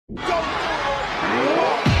Hear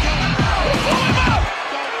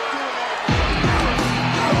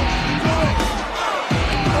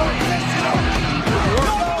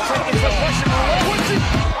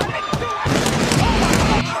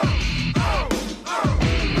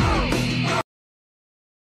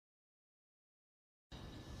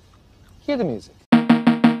the music.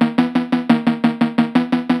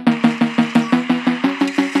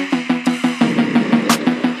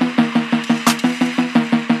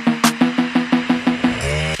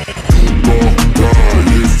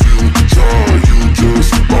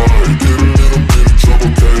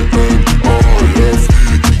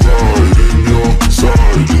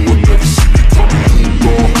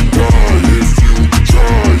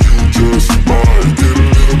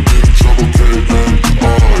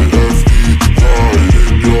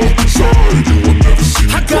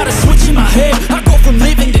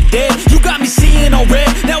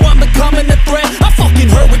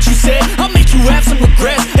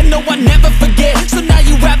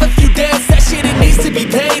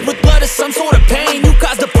 Some sort of pain, you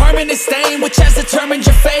caused a permanent stain, which has determined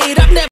your fate. I've never